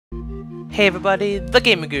Hey everybody, the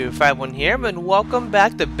Gaming Guru 51 here, and welcome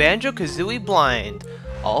back to Banjo-Kazooie Blind.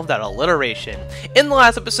 All of that alliteration. In the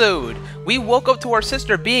last episode, we woke up to our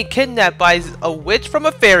sister being kidnapped by a witch from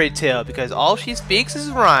a fairy tale because all she speaks is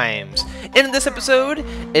rhymes. In this episode,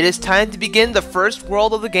 it is time to begin the first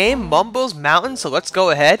world of the game, Mumbo's Mountain, so let's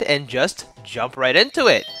go ahead and just jump right into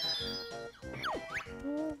it.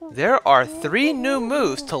 There are 3 new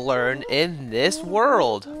moves to learn in this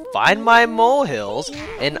world. Find my molehills,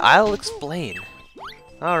 and I'll explain.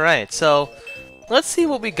 Alright, so let's see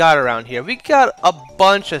what we got around here. We got a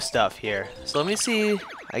bunch of stuff here. So let me see.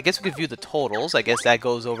 I guess we could view the totals. I guess that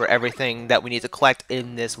goes over everything that we need to collect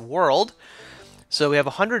in this world. So we have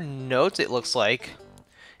 100 notes, it looks like.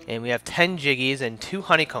 And we have 10 jiggies and 2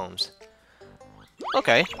 honeycombs.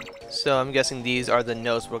 Okay, so I'm guessing these are the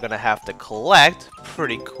notes we're gonna have to collect.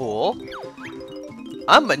 Pretty cool.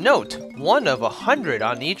 I'm a note, 1 of 100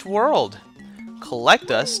 on each world.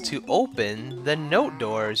 Collect us to open the note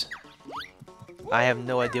doors. I have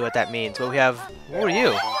no idea what that means, but we have... Who are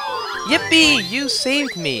you? Yippee! You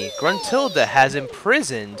saved me! Gruntilda has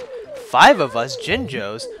imprisoned 5 of us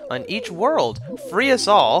Jinjos on each world. Free us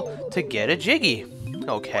all to get a Jiggy.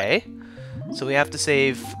 Okay. So we have to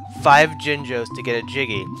save 5 Jinjos to get a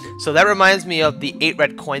Jiggy. So that reminds me of the 8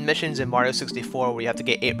 red coin missions in Mario 64 where you have to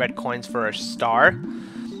get 8 red coins for a star.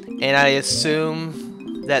 And I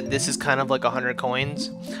assume that this is kind of like 100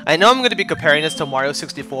 coins. I know I'm going to be comparing this to Mario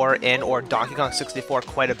 64 and or Donkey Kong 64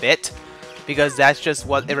 quite a bit. Because that's just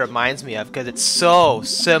what it reminds me of. Because it's so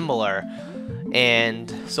similar.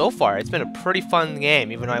 And so far, it's been a pretty fun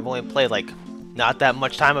game. Even though I've only played like not that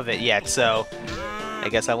much time of it yet. So I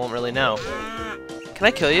guess I won't really know. Can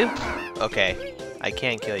I kill you? Okay, I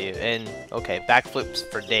can kill you. And, okay, backflips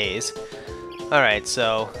for days. Alright,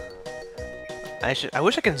 so... I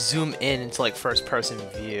wish I could zoom in into, like, first-person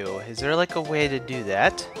view. Is there, like, a way to do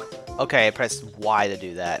that? Okay, I pressed Y to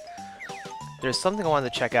do that. There's something I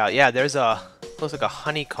wanted to check out. Yeah, there's a... looks like a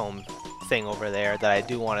honeycomb thing over there that I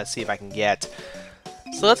do want to see if I can get.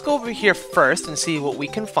 So let's go over here first and see what we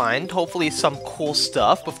can find. Hopefully some cool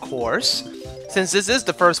stuff, of course. Since this is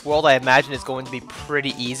the first world, I imagine it's going to be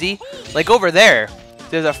pretty easy. Like over there,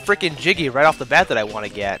 there's a freaking Jiggy right off the bat that I want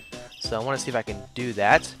to get. So I want to see if I can do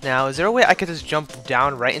that. Now, is there a way I could just jump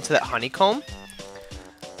down right into that honeycomb?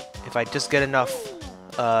 If I just get enough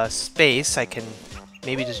space, I can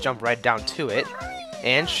maybe just jump right down to it.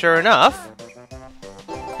 And sure enough,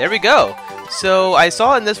 there we go. So I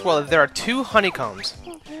saw in this world that there are 2 honeycombs.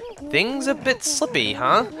 Things a bit slippy,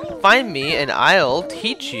 huh? Find me and I'll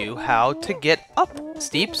teach you how to get up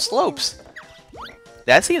steep slopes.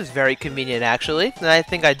 That seems very convenient, actually. And I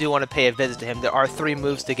think I do want to pay a visit to him. There are 3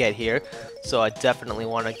 moves to get here, so I definitely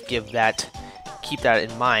want to keep that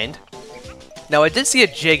in mind. Now, I did see a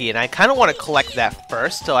Jiggy, and I kind of want to collect that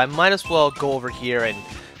first, so I might as well go over here and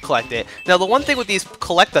collect it. Now, the one thing with these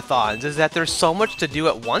collect-a-thons is that there's so much to do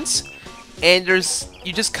at once, and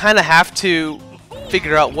you just kind of have to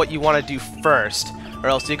figure out what you want to do first, or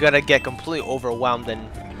else you're gonna get completely overwhelmed and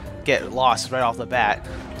get lost right off the bat.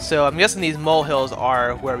 So I'm guessing these molehills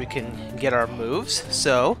are where we can get our moves,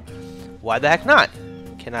 so why the heck not?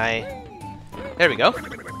 Can I... There we go.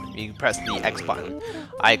 You press the X button.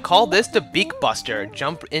 I call this the Beak Buster.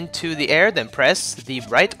 Jump into the air, then press the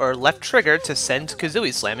right or left trigger to send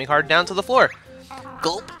Kazooie slamming hard down to the floor.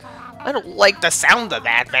 Gulp! I don't like the sound of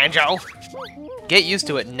that, Banjo! Get used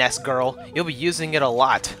to it, Nest Girl. You'll be using it a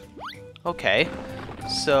lot. Okay.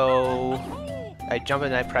 So... I jump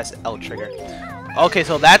and I press L trigger. Okay,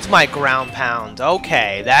 so that's my ground pound.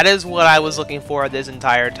 Okay, that is what I was looking for this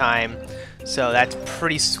entire time. So that's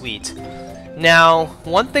pretty sweet. Now,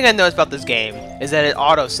 one thing I noticed about this game is that it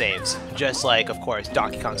auto-saves. Just like, of course,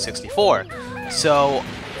 Donkey Kong 64. So,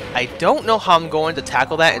 I don't know how I'm going to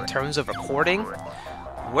tackle that in terms of recording.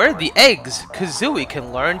 Where are the eggs? Kazooie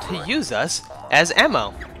can learn to use us as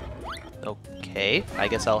ammo. Okay, I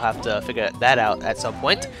guess I'll have to figure that out at some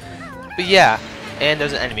point. But yeah, and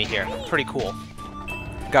there's an enemy here. Pretty cool.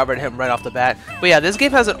 Got rid of him right off the bat. But yeah, this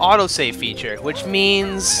game has an autosave feature, which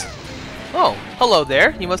means... Oh, hello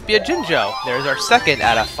there. You must be a Jinjo. There's our 2nd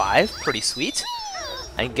out of 5. Pretty sweet.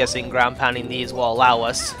 I'm guessing ground pounding these will allow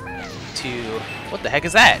us to... What the heck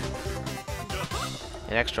is that?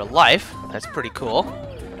 An extra life. That's pretty cool.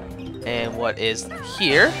 And what is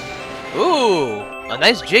here? Ooh, a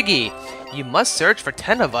nice Jiggy. You must search for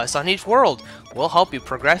 10 of us on each world. We'll help you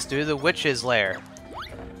progress through the witch's lair.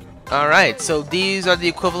 Alright, so these are the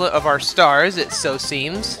equivalent of our stars, it so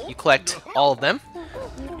seems. You collect all of them.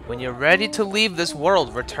 When you're ready to leave this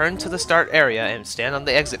world, return to the start area and stand on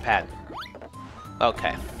the exit pad.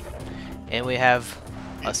 Okay. And we have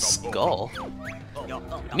a skull.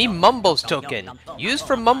 Me Mumbo's token. Used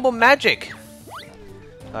for Mumbo magic.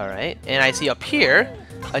 Alright, and I see up here,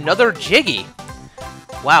 another Jiggy.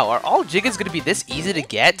 Wow, are all Jiggies going to be this easy to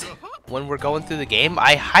get when we're going through the game?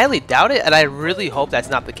 I highly doubt it, and I really hope that's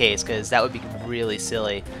not the case, because that would be really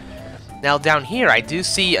silly. Now down here, I do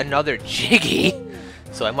see another Jiggy,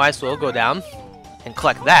 so I might as well go down and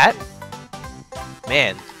collect that.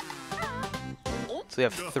 Man. So we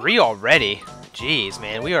have 3 already. Jeez,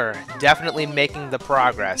 man, we are definitely making the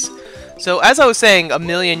progress. So as I was saying a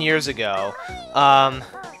million years ago,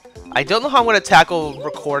 I don't know how I'm going to tackle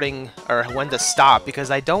recording or when to stop because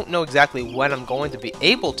I don't know exactly when I'm going to be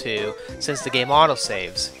able to since the game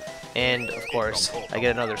autosaves. And of course, I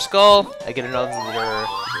get another skull, I get another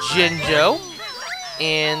Jinjo,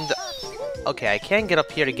 and okay, I can get up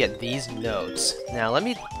here to get these notes. Now let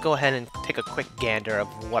me go ahead and take a quick gander of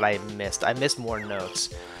what I missed. I missed more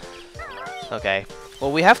notes. Okay,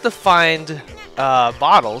 well we have to find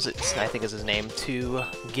Bottles, I think is his name, to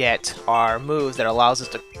get our moves that allows us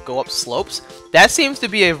to go up slopes. That seems to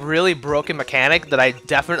be a really broken mechanic that I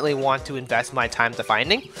definitely want to invest my time to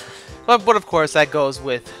finding. But of course that goes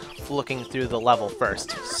with looking through the level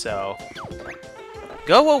first, so...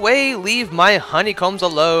 Go away, leave my honeycombs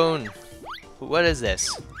alone! What is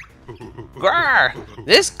this? Grrr!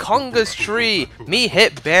 This conga's tree! Me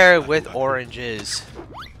hit bear with oranges.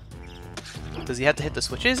 Does he have to hit the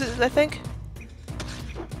switches, I think?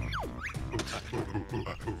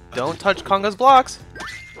 Don't touch Conga's blocks!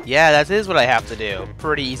 Yeah, that is what I have to do.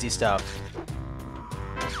 Pretty easy stuff.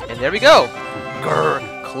 And there we go!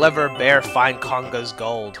 Grr! Clever bear find Conga's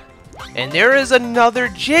gold. And there is another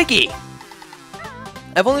Jiggy!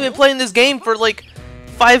 I've only been playing this game for like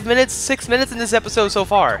 5 minutes, 6 minutes in this episode so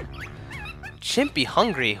far. Chimpy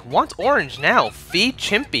hungry. Want orange now. Feed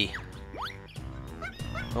Chimpy.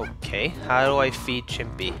 Okay, how do I feed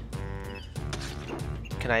Chimpy?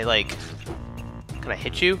 Can I like... Can I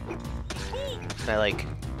hit you? Can I like...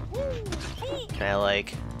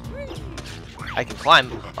 I can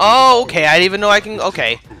climb. Oh, okay, I didn't even know I can...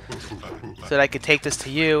 Okay. So that I could take this to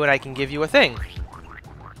you and I can give you a thing.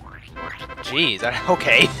 Jeez,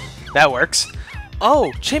 okay. That works.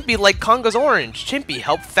 Oh, Chimpy like Conga's orange. Chimpy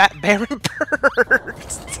help fat bear and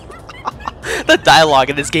birds. The dialogue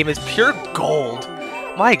in this game is pure gold.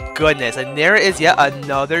 My goodness, and there is yet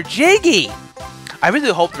another Jiggy! I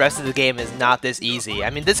really hope the rest of the game is not this easy. I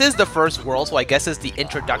mean, this is the first world, so I guess it's the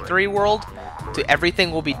introductory world to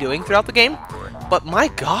everything we'll be doing throughout the game. But my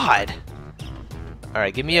god!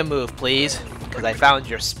 Alright, give me a move, please, because I found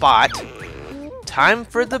your spot. Time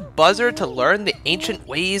for the buzzer to learn the ancient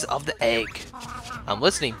ways of the egg. I'm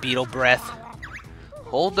listening, Beetle Breath.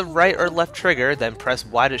 Hold the right or left trigger, then press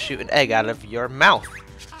Y to shoot an egg out of your mouth.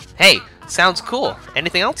 Hey, sounds cool.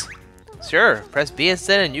 Anything else? Sure, press B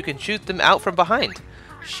instead and you can shoot them out from behind.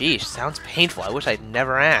 Sheesh, sounds painful. I wish I'd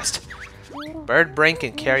never asked. Bird Brain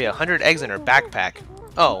can carry 100 eggs in her backpack.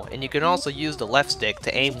 Oh, and you can also use the left stick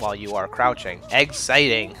to aim while you are crouching.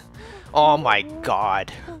 Exciting. Oh my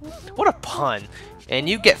god. What a pun. And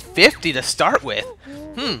you get 50 to start with.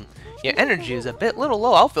 Your energy is a bit little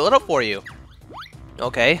low. I'll fill it up for you.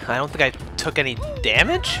 Okay, I don't think I took any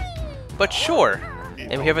damage, but sure.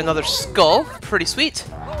 And we have another skull. Pretty sweet.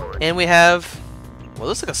 And we have... Well, it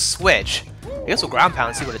looks like a switch. I guess we'll ground pound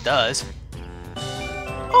and see what it does.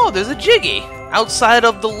 Oh, there's a Jiggy outside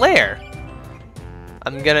of the lair.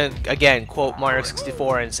 I'm gonna, again, quote Mario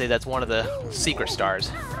 64 and say that's one of the secret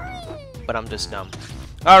stars. But I'm just dumb.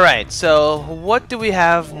 Alright, so what do we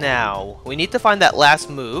have now? We need to find that last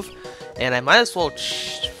move. And I might as well...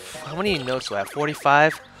 How many notes do I have?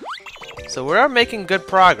 45? So we are making good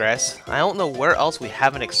progress. I don't know where else we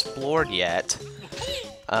haven't explored yet.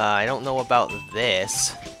 I don't know about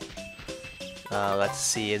this. Let's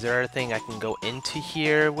see, is there anything I can go into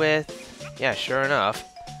here with? Yeah, sure enough.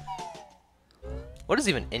 What is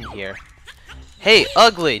even in here? Hey,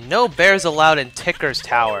 ugly! No bears allowed in Ticker's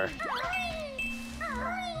Tower.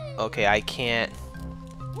 Okay, I can't...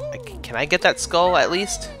 Can I get that skull at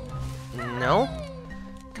least? No?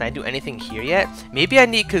 Can I do anything here yet? Maybe I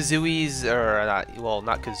need Kazooie's, or not, well,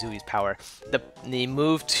 not Kazooie's power. The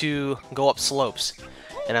move to go up slopes.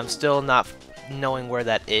 And I'm still not knowing where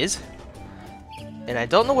that is. And I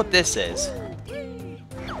don't know what this is.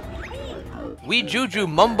 We Juju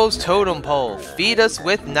Mumbo's totem pole. Feed us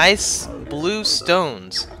with nice blue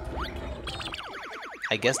stones.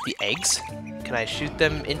 I guess the eggs? Can I shoot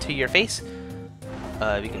them into your face?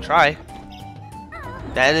 We can try.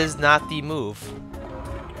 That is not the move.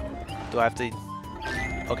 Do I have to...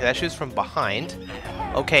 Okay, that shoots from behind.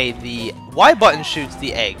 Okay, the Y button shoots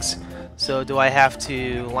the eggs. So do I have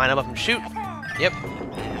to line them up and shoot? Yep.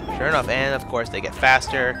 Sure enough, and of course they get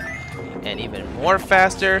faster, and even more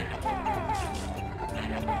faster.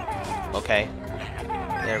 Okay,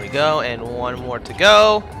 there we go, and one more to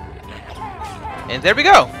go. And there we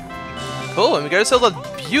go! Cool, and we got ourselves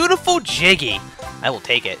a beautiful Jiggy. I will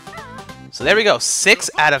take it. So there we go,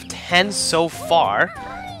 6 out of 10 so far.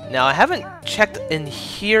 Now I haven't checked in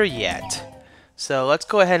here yet. So let's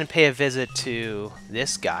go ahead and pay a visit to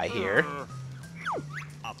this guy here.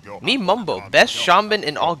 Me Mumbo, best shaman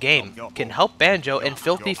in all game. Can help Banjo and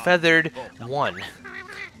Filthy Feathered 1.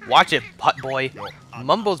 Watch it, putt boy.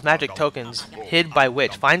 Mumbo's magic tokens hid by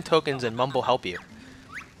which. Find tokens and Mumbo help you.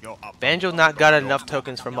 Banjo not got enough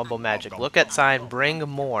tokens for Mumbo magic. Look at sign, bring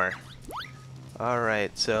more.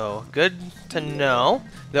 Alright, so good to know.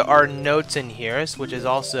 There are notes in here, which is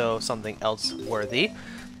also something else worthy.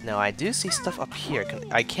 Now I do see stuff up here.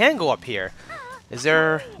 I can go up here. Is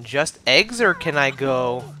there just eggs, or can I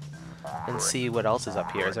go and see what else is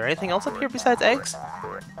up here? Is there anything else up here besides eggs?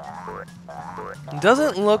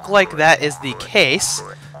 Doesn't look like that is the case,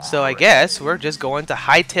 so I guess we're just going to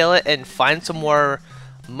hightail it and find some more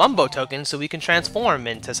Mumbo tokens so we can transform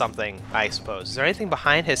into something, I suppose. Is there anything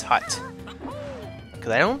behind his hut?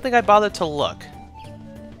 Because I don't think I bothered to look.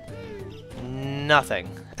 Nothing.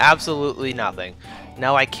 Absolutely nothing.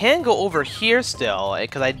 Now I can go over here still,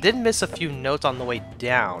 because I did miss a few notes on the way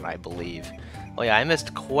down, I believe. Oh yeah, I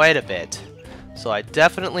missed quite a bit. So I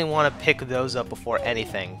definitely want to pick those up before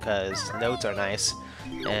anything, because notes are nice,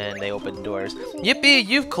 and they open doors. Yippee,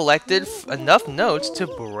 you've collected enough notes to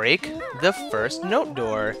break the first note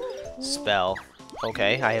door spell.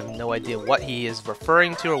 Okay, I have no idea what he is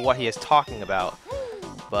referring to or what he is talking about.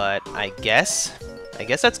 But I guess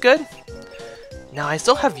that's good. Now I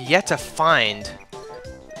still have yet to find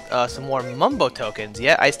some more Mumbo tokens,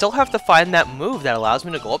 yet I still have to find that move that allows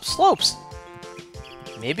me to go up slopes.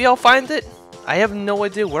 Maybe I'll find it. I have no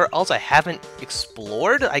idea where else I haven't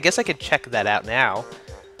explored. I guess I could check that out now.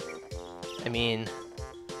 I mean,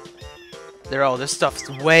 this stuff's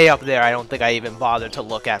way up there. I don't think I even bothered to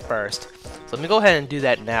look at first. So let me go ahead and do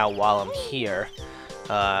that now while I'm here.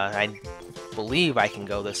 I believe I can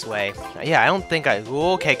go this way. Yeah, I don't think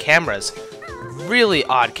okay, cameras. Really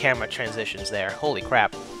odd camera transitions there. Holy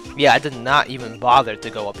crap. Yeah, I did not even bother to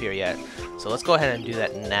go up here yet. So let's go ahead and do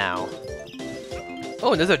that now.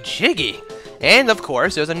 Oh, and there's a Jiggy! And of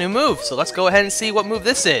course, there's a new move. So let's go ahead and see what move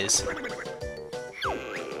this is.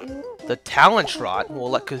 The Talent Trot will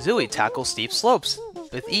let Kazooie tackle steep slopes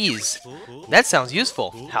with ease. That sounds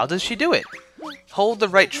useful. How does she do it? Hold the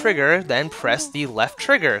right trigger, then press the left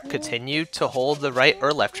trigger. Continue to hold the right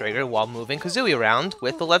or left trigger while moving Kazooie around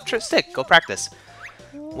with the left stick. Go practice.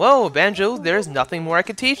 Whoa, Banjo, there's nothing more I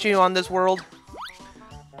could teach you on this world.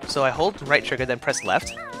 So I hold the right trigger, then press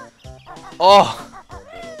left. Oh,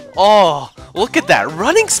 look at that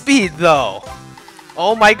running speed, though.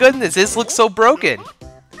 Oh my goodness, this looks so broken.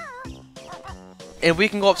 And we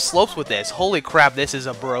can go up slopes with this. Holy crap, this is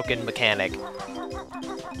a broken mechanic.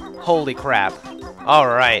 Holy crap.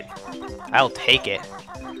 Alright. I'll take it.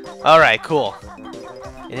 Alright, cool.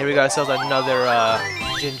 And here we got ourselves another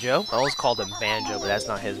Jinjo. I always called him Banjo, but that's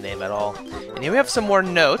not his name at all. And here we have some more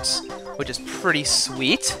notes, which is pretty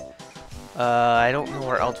sweet. I don't know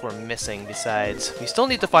where else we're missing besides... We still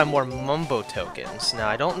need to find more Mumbo tokens. Now,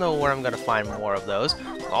 I don't know where I'm going to find more of those.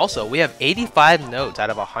 Also, we have 85 notes out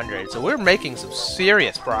of 100, so we're making some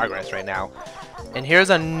serious progress right now. And here's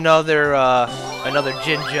another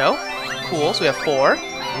Jinjo. Cool, so we have 4.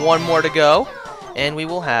 1 more to go. And we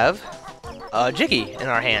will have a Jiggy in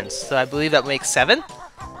our hands. So I believe that makes 7.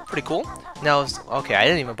 Pretty cool. Now, okay, I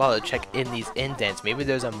didn't even bother to check in these indents. Maybe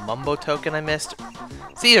there's a Mumbo token I missed.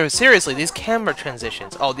 See, seriously, these camera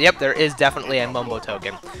transitions. Oh, yep, there is definitely a Mumbo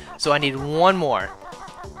token. So I need 1 more.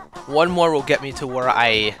 1 more will get me to where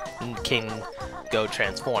I can go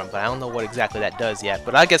transform, but I don't know what exactly that does yet.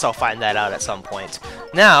 But I guess I'll find that out at some point.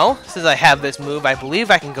 Now, since I have this move, I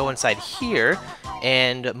believe I can go inside here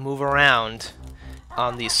and move around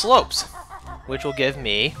on these slopes, which will give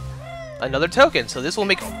me another token. So this will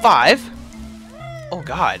make 5. Oh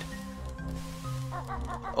god.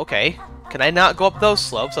 Okay. Can I not go up those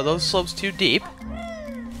slopes? Are those slopes too deep?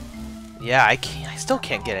 Yeah, I still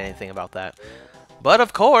can't get anything about that. But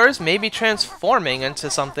of course, maybe transforming into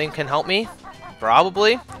something can help me.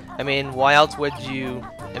 Probably. I mean, why else would you...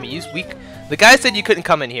 I mean, the guy said you couldn't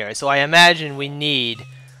come in here, so I imagine we need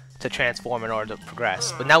to transform in order to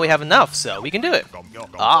progress. But now we have enough, so we can do it.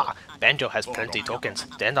 Ah, Banjo has plenty tokens.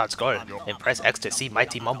 Stand on skull and press X to see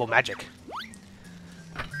mighty Mumbo magic.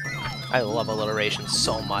 I love alliteration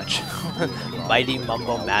so much. Mighty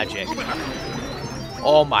Mumbo magic.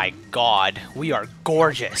 Oh my god, we are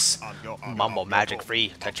gorgeous. Mumbo magic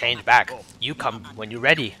free to change back. You come when you're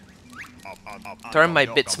ready.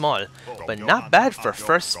 Termite bit small, but not bad for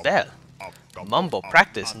first spell. Mumbo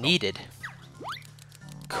practice needed.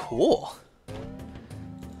 Cool.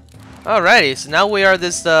 Alrighty, so now we are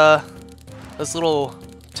this little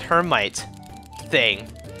termite thing,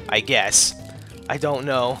 I guess. I don't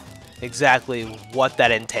know exactly what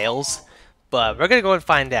that entails, but we're gonna go and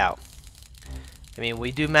find out. I mean,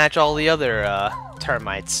 we do match all the other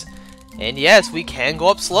termites. And yes, we can go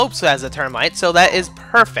up slopes as a termite, so that is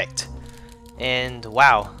perfect. And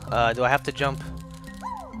wow, do I have to jump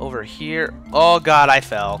over here? Oh god, I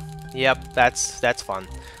fell. Yep, that's fun.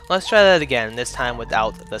 Let's try that again, this time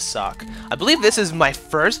without the suck. I believe this is my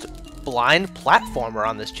first blind platformer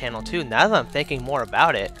on this channel too, now that I'm thinking more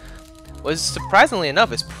about it. Was surprisingly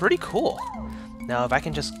enough, it's pretty cool. Now if I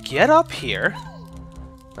can just get up here.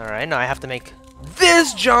 Alright, now I have to make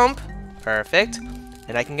this jump. Perfect.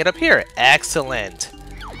 And I can get up here. Excellent.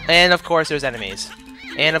 And of course there's enemies.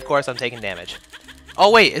 And of course I'm taking damage.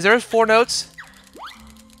 Oh wait, is there 4 notes?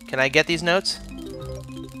 Can I get these notes?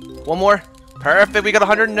 One more. Perfect, we got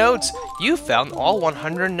 100 notes. You found all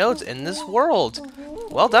 100 notes in this world.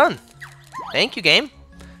 Well done. Thank you, game.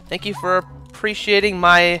 Thank you for appreciating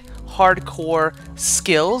my hardcore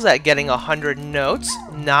skills at getting 100 notes.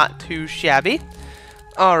 Not too shabby.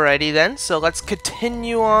 Alrighty then, so let's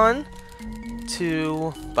continue on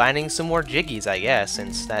to finding some more jiggies, I guess,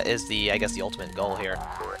 since that is the, I guess, the ultimate goal here.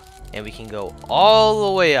 And we can go all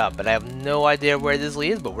the way up, but I have no idea where this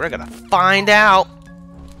leads, but we're gonna find out.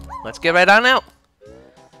 Let's get right on out.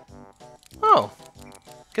 Oh,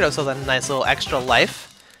 get ourselves a nice little extra life.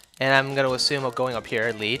 And I'm gonna assume going up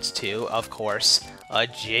here leads to, of course, a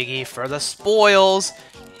jiggy for the spoils.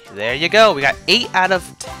 There you go, we got 8 out of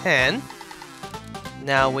 10.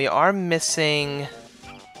 Now we are missing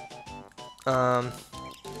 2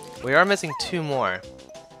 more.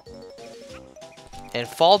 And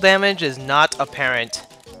fall damage is not apparent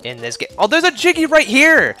in this game. Oh, there's a jiggy right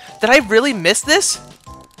here! Did I really miss this?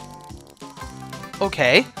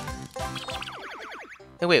 Okay.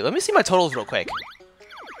 Hey, wait, let me see my totals real quick.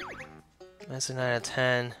 That's a 9 out of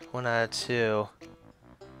 10, 1 out of 2.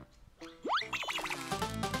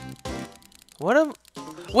 What am...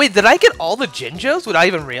 Wait, did I get all the Jinjos without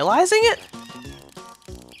even realizing it?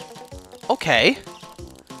 Okay.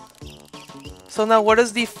 So now what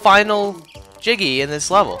is the final Jiggy in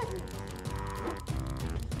this level?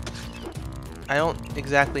 I don't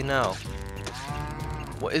exactly know.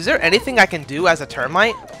 Is there anything I can do as a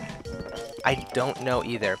termite? I don't know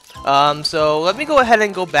either. So let me go ahead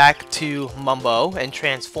and go back to Mumbo and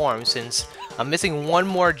transform, since I'm missing 1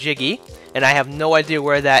 more Jiggy and I have no idea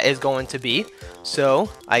where that is going to be. So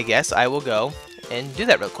I guess I will go and do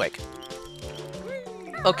that real quick.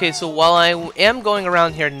 Okay, so while I am going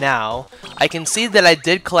around here now, I can see that I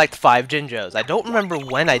did collect 5 Jinjos. I don't remember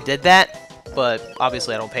when I did that, but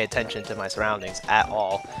obviously I don't pay attention to my surroundings at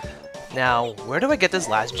all. Now, where do I get this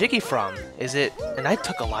last Jiggy from? Is it... And I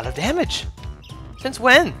took a lot of damage. Since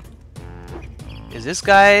when? Is this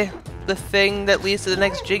guy the thing that leads to the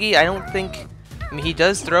next Jiggy? I don't think... I mean, he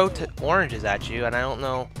does throw oranges at you, and I don't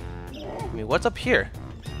know... I mean, what's up here?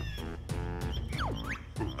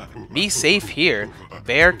 Be safe here.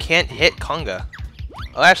 Bear can't hit Conga.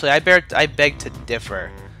 Oh, actually, I beg to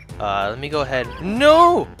differ. Let me go ahead.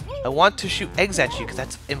 No! I want to shoot eggs at you, because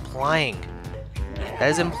that's implying. That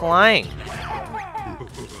is implying.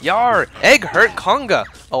 Yar! Egg hurt Conga!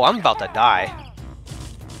 Oh, I'm about to die.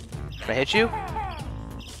 Can I hit you?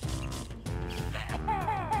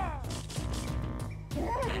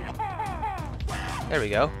 There we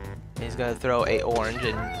go. He's gonna throw a orange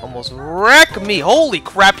and almost wreck me! Holy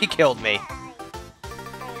crap, he killed me!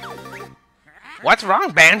 What's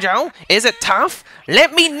wrong, Banjo? Is it tough?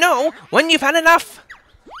 Let me know when you've had enough!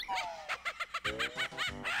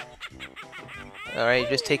 Alright,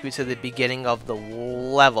 just take me to the beginning of the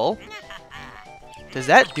level. Does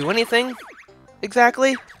that do anything?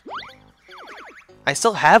 Exactly? I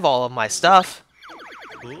still have all of my stuff.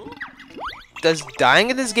 Does dying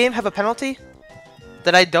in this game have a penalty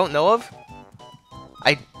that I don't know of?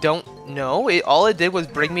 I don't know. All it did was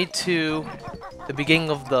bring me to the beginning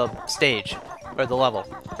of the stage. Or the level.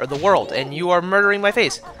 Or the world. And you are murdering my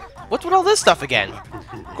face. What's with all this stuff again?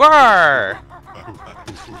 Gwar!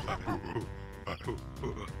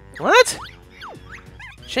 What?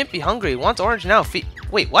 Shouldn't be hungry. Wants orange now.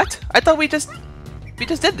 Wait, what? I thought we just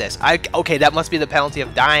did this. Okay, that must be the penalty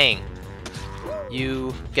of dying.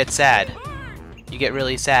 You get sad. You get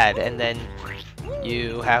really sad, and then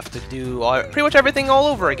you have to do pretty much everything all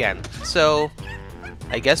over again. So,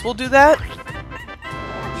 I guess we'll do that.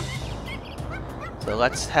 So So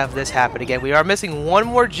let's have this happen again. We are missing one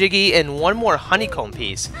more Jiggy and one more honeycomb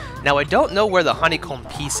piece. Now I don't know where the honeycomb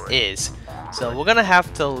piece is, so we're gonna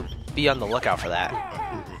have to be on the lookout for that.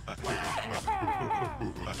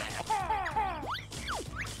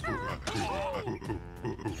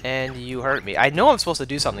 And you hurt me. I know I'm supposed to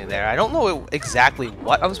do something there. I don't know exactly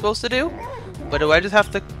what I'm supposed to do, but do I just have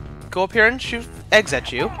to go up here and shoot eggs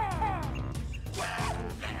at you?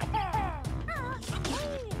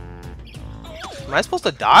 Am I supposed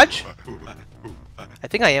to dodge? I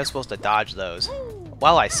think I am supposed to dodge those.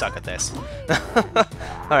 Well, I suck at this.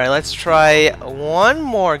 Alright, let's try one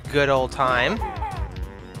more good old time.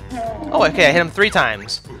 Oh, okay, I hit him 3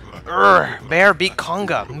 times. Urgh, Bear beat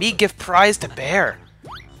Conga. Me give prize to Bear.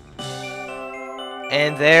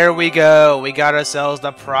 And there we go. We got ourselves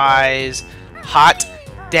the prize. Hot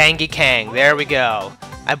Dangy Kang. There we go.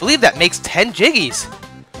 I believe that makes 10 Jiggies.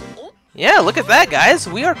 Yeah, look at that, guys.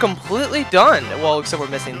 We are completely done. Well, except we're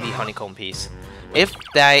missing the honeycomb piece. If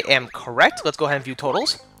I am correct, let's go ahead and view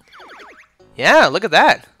totals. Yeah, look at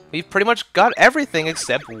that. We've pretty much got everything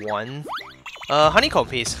except one honeycomb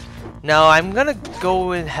piece. Now, I'm gonna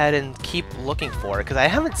go ahead and keep looking for it, because I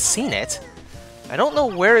haven't seen it. I don't know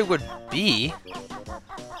where it would be.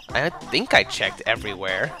 I think I checked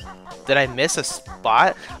everywhere. Did I miss a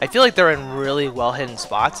spot? I feel like they're in really well-hidden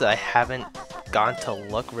spots that I haven't gone to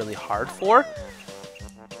look really hard for.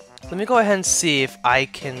 Let me go ahead and see if I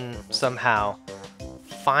can somehow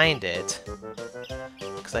find it,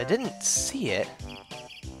 because I didn't see it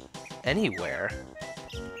anywhere.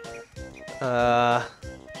 I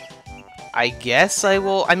guess I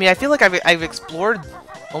will. I mean, I feel like I've explored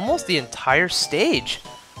almost the entire stage.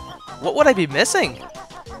 What would I be missing?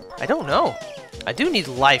 I don't know. I do need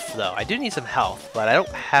life, though. I do need some health, but I don't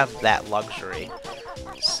have that luxury.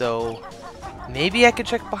 So maybe I could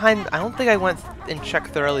check behind. I don't think I went and checked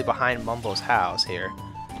thoroughly behind Mumbo's house here.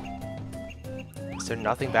 Is there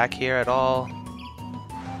nothing back here at all?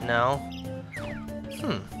 No?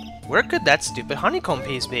 Where could that stupid honeycomb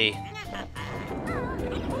piece be?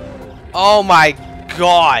 Oh my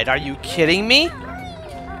god, are you kidding me?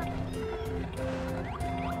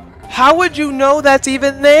 How would you know that's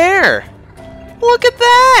even there? Look at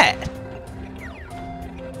that!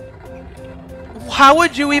 How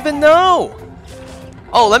would you even know?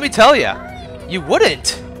 Oh, let me tell you, you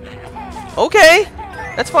wouldn't. Okay,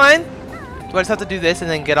 that's fine. Do I just have to do this and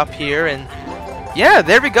then get up here and... Yeah,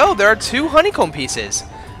 there we go. There are 2 honeycomb pieces.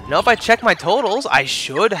 Now if I check my totals, I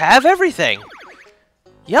should have everything.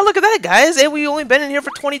 Yeah, look at that, guys. And we've only been in here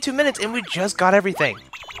for 22 minutes and we just got everything.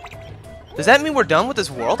 Does that mean we're done with this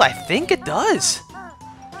world? I think it does.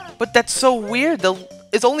 But that's so weird.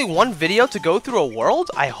 It's only one video to go through a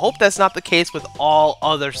world? I hope that's not the case with all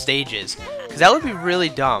other stages, because that would be really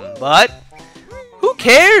dumb. But who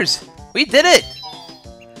cares? We did it!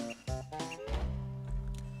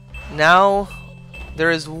 Now,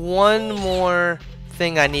 there is one more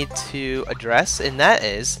thing I need to address, and that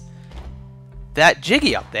is that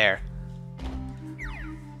Jiggy up there.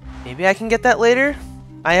 Maybe I can get that later?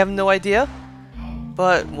 I have no idea.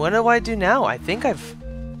 But what do I do now? I think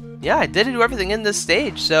yeah, I did do everything in this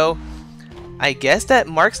stage, so I guess that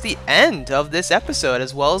marks the end of this episode,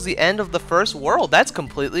 as well as the end of the first world. That's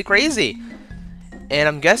completely crazy. And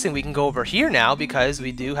I'm guessing we can go over here now, because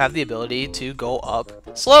we do have the ability to go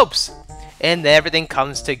up slopes. And everything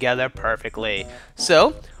comes together perfectly.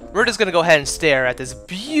 So, we're just gonna go ahead and stare at this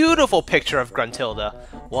beautiful picture of Gruntilda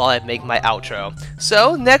while I make my outro.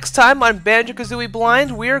 So, next time on Banjo-Kazooie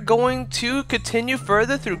Blind, we're going to continue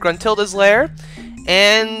further through Gruntilda's lair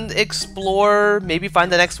and explore, maybe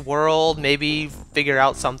find the next world, maybe figure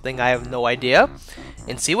out something, I have no idea,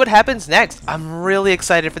 and see what happens next. I'm really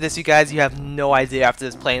excited for this, you guys. You have no idea. After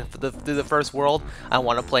this playing through the first world, I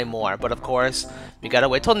want to play more, but of course, we gotta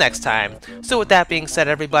wait till next time. So with that being said,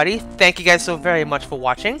 everybody, thank you guys so very much for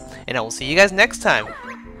watching, and I will see you guys next time.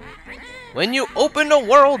 When you open a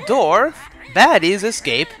world door, baddies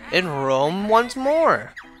escape and roam once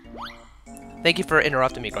more. Thank you for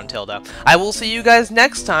interrupting me, Gruntilda. I will see you guys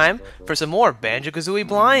next time for some more Banjo-Kazooie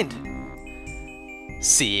Blind.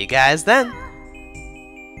 See you guys then.